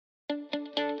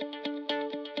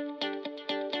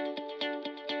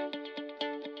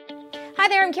Hi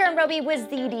there, I'm Karen Roby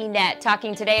with ZDNet,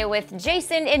 talking today with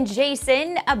Jason and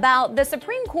Jason about the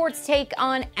Supreme Court's take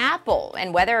on Apple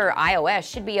and whether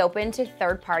iOS should be open to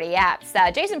third-party apps.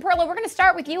 Jason Perlow, we're going to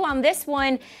start with you on this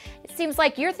one. It seems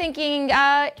like you're thinking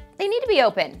they need to be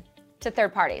open to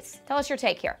third parties. Tell us your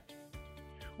take here.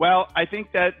 Well, I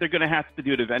think that they're going to have to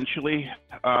do it eventually,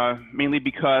 mainly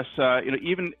because,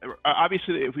 even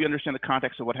obviously, if we understand the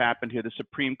context of what happened here, the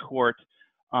Supreme Court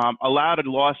allowed a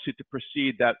lawsuit to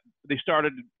proceed that they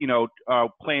started,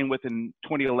 playing with in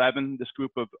 2011, this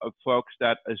group of folks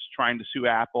that is trying to sue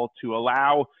Apple to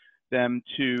allow them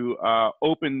to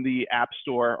open the App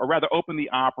Store, or rather open the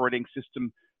operating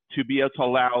system to be able to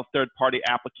allow third-party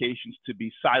applications to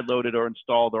be sideloaded or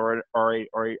installed, or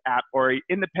a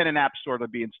independent app store to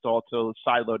be installed to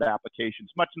sideload applications,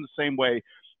 much in the same way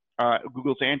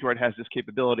Google's Android has this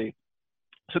capability.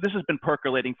 So this has been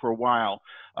percolating for a while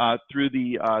through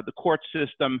the court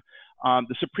system.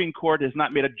 The Supreme Court has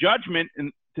not made a judgment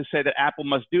to say that Apple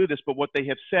must do this, but what they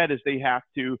have said is they have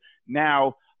to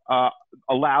now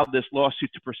allow this lawsuit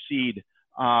to proceed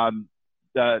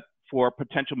for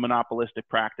potential monopolistic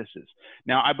practices.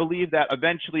 Now, I believe that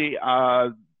eventually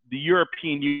the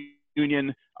European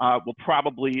Union will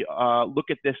probably look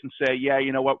at this and say, yeah,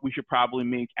 you know what, we should probably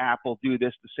make Apple do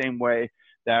this the same way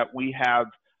that we have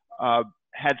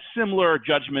had similar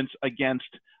judgments against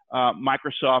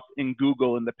Microsoft and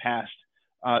Google in the past.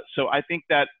 So I think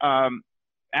that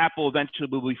Apple eventually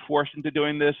will be forced into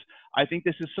doing this. I think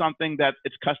this is something that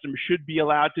its customers should be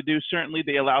allowed to do. Certainly,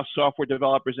 they allow software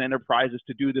developers and enterprises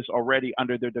to do this already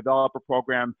under their developer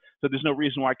program. So there's no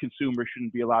reason why consumers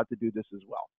shouldn't be allowed to do this as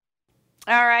well.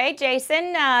 All right,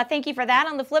 Jason, thank you for that.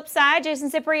 On the flip side,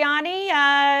 Jason Cipriani,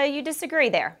 you disagree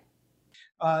there.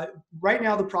 Right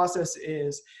now, the process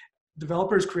is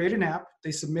developers create an app,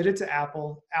 they submit it to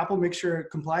Apple, Apple makes sure it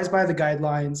complies by the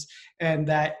guidelines, and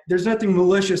that there's nothing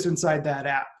malicious inside that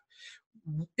app.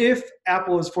 If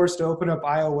Apple is forced to open up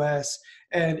iOS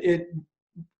and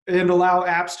allow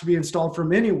apps to be installed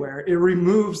from anywhere, it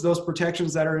removes those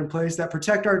protections that are in place that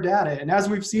protect our data. And as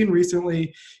we've seen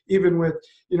recently, even with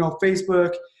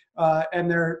Facebook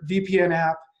and their VPN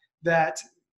app, that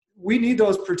we need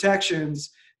those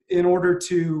protections in order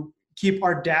to keep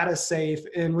our data safe.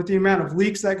 And with the amount of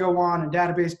leaks that go on and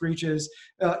database breaches,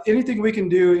 anything we can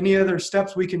do, any other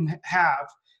steps we can have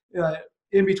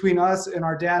in between us and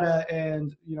our data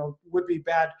and would-be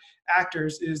bad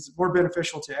actors is more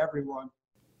beneficial to everyone.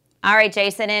 All right,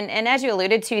 Jason, and as you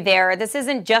alluded to there, this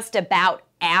isn't just about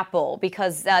Apple,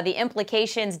 because the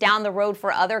implications down the road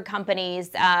for other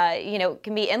companies,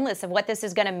 can be endless of what this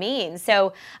is going to mean.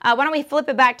 So why don't we flip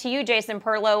it back to you, Jason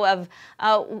Perlow,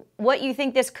 of what you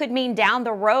think this could mean down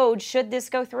the road should this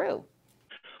go through?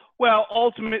 Well,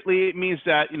 ultimately, it means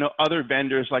that other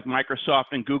vendors like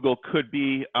Microsoft and Google could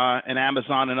be, and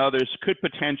Amazon and others could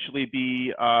potentially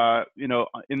be,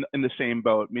 in the same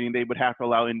boat. Meaning they would have to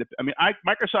allow.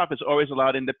 Microsoft has always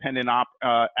allowed independent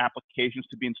applications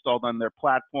to be installed on their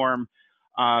platform.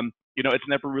 It's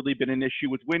never really been an issue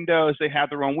with Windows. They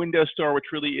have their own Windows Store, which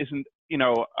really isn't,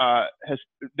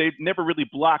 they've never really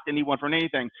blocked anyone from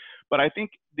anything. But I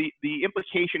think the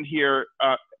implication here,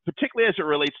 particularly as it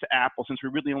relates to Apple, since we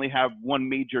really only have one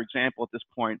major example at this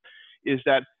point, is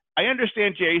that I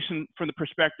understand, Jason, from the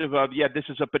perspective of, this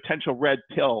is a potential red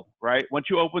pill, right? Once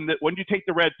you take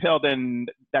the red pill, then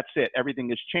that's it. Everything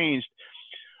has changed.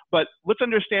 But let's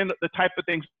understand the type of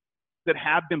things that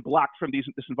have been blocked from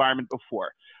this environment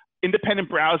before. Independent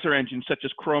browser engines such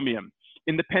as Chromium,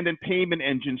 independent payment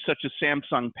engines such as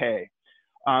Samsung Pay.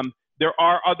 There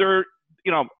are other,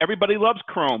 everybody loves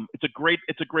Chrome. It's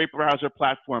a great browser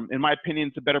platform. In my opinion,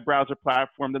 it's a better browser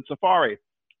platform than Safari.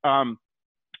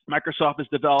 Microsoft is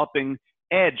developing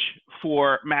Edge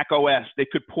for Mac OS. They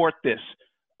could port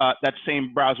that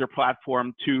same browser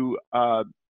platform to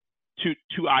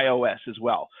iOS as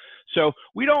well. So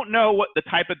we don't know what the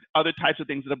other types of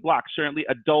things that are blocked. Certainly,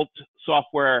 adult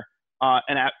software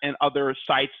and other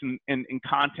sites and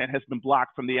content has been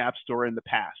blocked from the App Store in the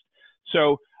past.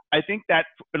 So I think that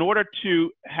in order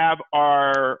to have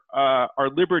our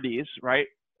liberties, right,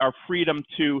 our freedom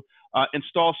to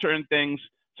install certain things,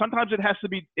 sometimes it has to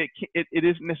be. It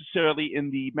isn't necessarily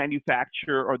in the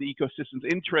manufacturer or the ecosystem's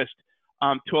interest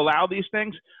to allow these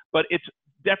things, but it's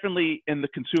definitely in the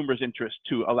consumer's interest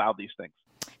to allow these things.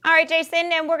 All right,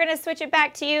 Jason, and we're going to switch it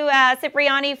back to you,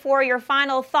 Cipriani, for your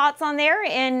final thoughts on there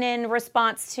in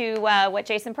response to what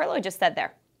Jason Perlow just said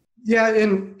there. Yeah,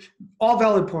 and all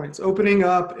valid points. Opening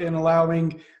up and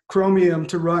allowing Chromium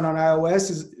to run on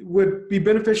iOS would be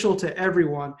beneficial to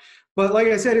everyone. But like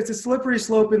I said, it's a slippery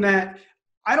slope in that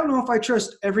I don't know if I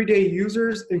trust everyday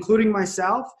users, including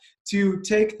myself, to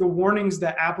take the warnings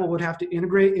that Apple would have to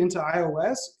integrate into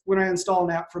iOS when I install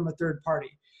an app from a third party.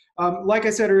 Like I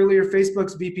said earlier,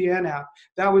 Facebook's VPN app,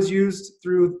 that was used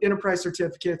through enterprise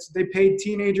certificates. They paid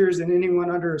teenagers and anyone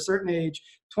under a certain age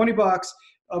 $20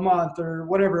 a month or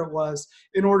whatever it was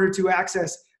in order to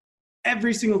access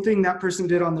every single thing that person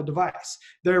did on the device.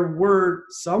 There were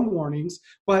some warnings,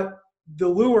 but the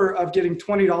lure of getting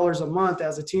 $20 a month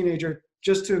as a teenager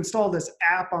just to install this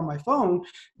app on my phone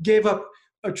gave up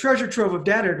a treasure trove of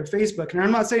data to Facebook. And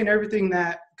I'm not saying everything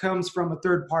that comes from a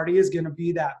third party is going to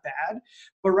be that bad,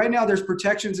 but right now there's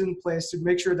protections in place to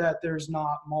make sure that there's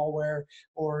not malware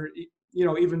or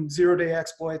even zero-day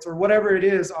exploits or whatever it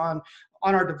is on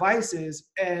our devices.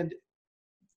 And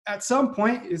at some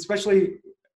point, especially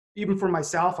even for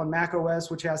myself on Mac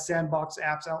OS, which has sandbox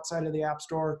apps outside of the App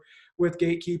Store with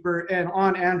Gatekeeper, and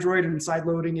on Android and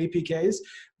side-loading APKs,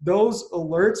 those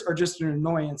alerts are just an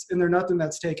annoyance, and they're nothing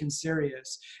that's taken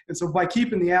serious. And so by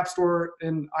keeping the App Store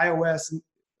and iOS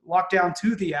locked down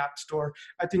to the App Store,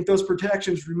 I think those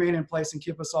protections remain in place and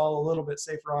keep us all a little bit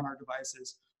safer on our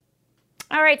devices.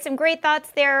 All right, some great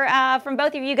thoughts there from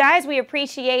both of you guys. We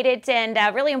appreciate it, and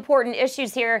really important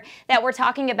issues here that we're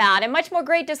talking about. And much more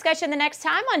great discussion the next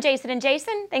time on Jason and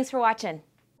Jason. Thanks for watching.